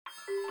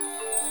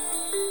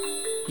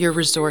You're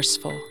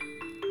resourceful,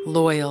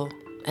 loyal,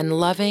 and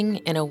loving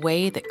in a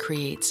way that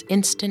creates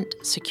instant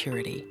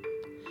security.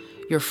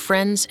 Your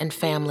friends and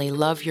family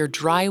love your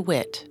dry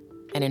wit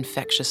and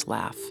infectious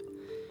laugh.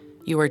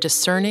 You are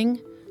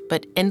discerning,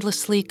 but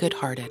endlessly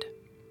good-hearted.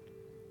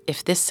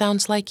 If this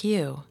sounds like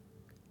you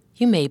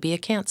may be a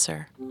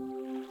Cancer.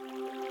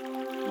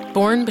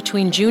 Born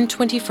between June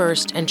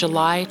 21st and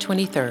July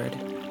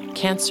 23rd,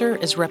 Cancer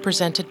is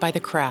represented by the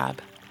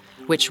crab,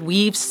 which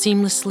weaves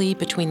seamlessly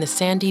between the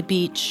sandy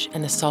beach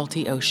and the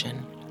salty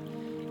ocean.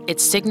 It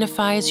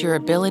signifies your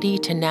ability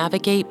to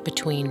navigate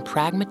between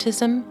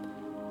pragmatism,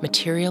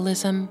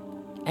 materialism,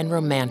 and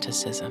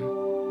romanticism.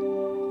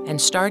 And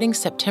starting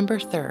September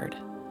 3rd,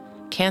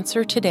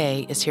 Cancer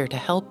Today is here to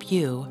help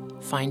you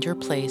find your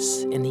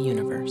place in the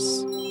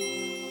universe.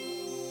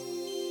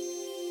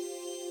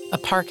 A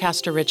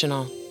Parcast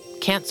original,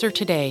 Cancer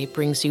Today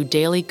brings you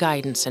daily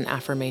guidance and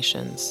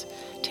affirmations,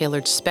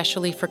 tailored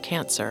specially for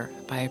Cancer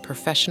by a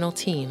professional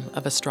team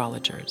of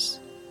astrologers.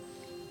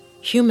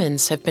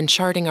 Humans have been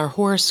charting our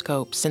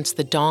horoscope since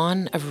the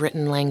dawn of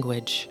written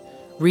language,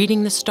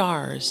 reading the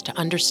stars to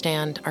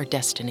understand our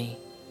destiny.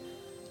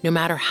 No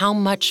matter how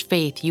much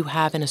faith you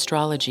have in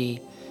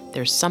astrology,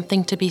 there's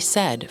something to be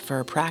said for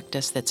a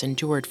practice that's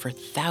endured for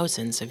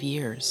thousands of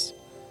years.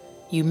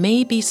 You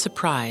may be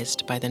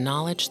surprised by the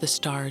knowledge the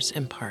stars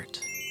impart.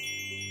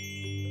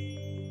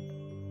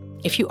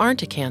 If you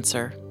aren't a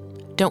Cancer,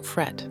 don't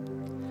fret.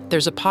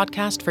 There's a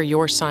podcast for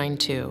your sign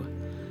too.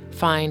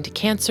 Find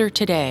Cancer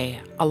Today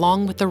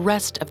along with the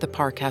rest of the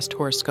Parcast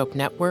Horoscope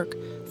Network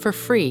for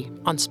free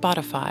on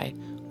Spotify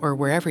or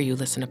wherever you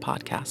listen to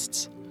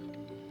podcasts.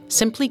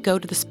 Simply go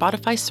to the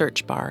Spotify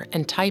search bar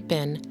and type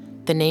in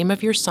the name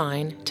of your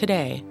sign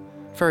today.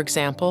 For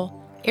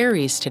example,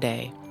 Aries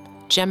today,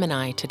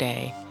 Gemini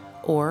today,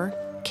 or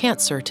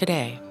Cancer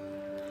Today.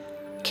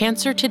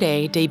 Cancer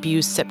Today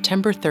debuts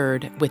September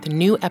 3rd with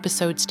new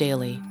episodes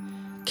daily.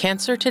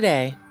 Cancer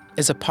Today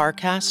is a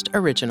Parcast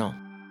original.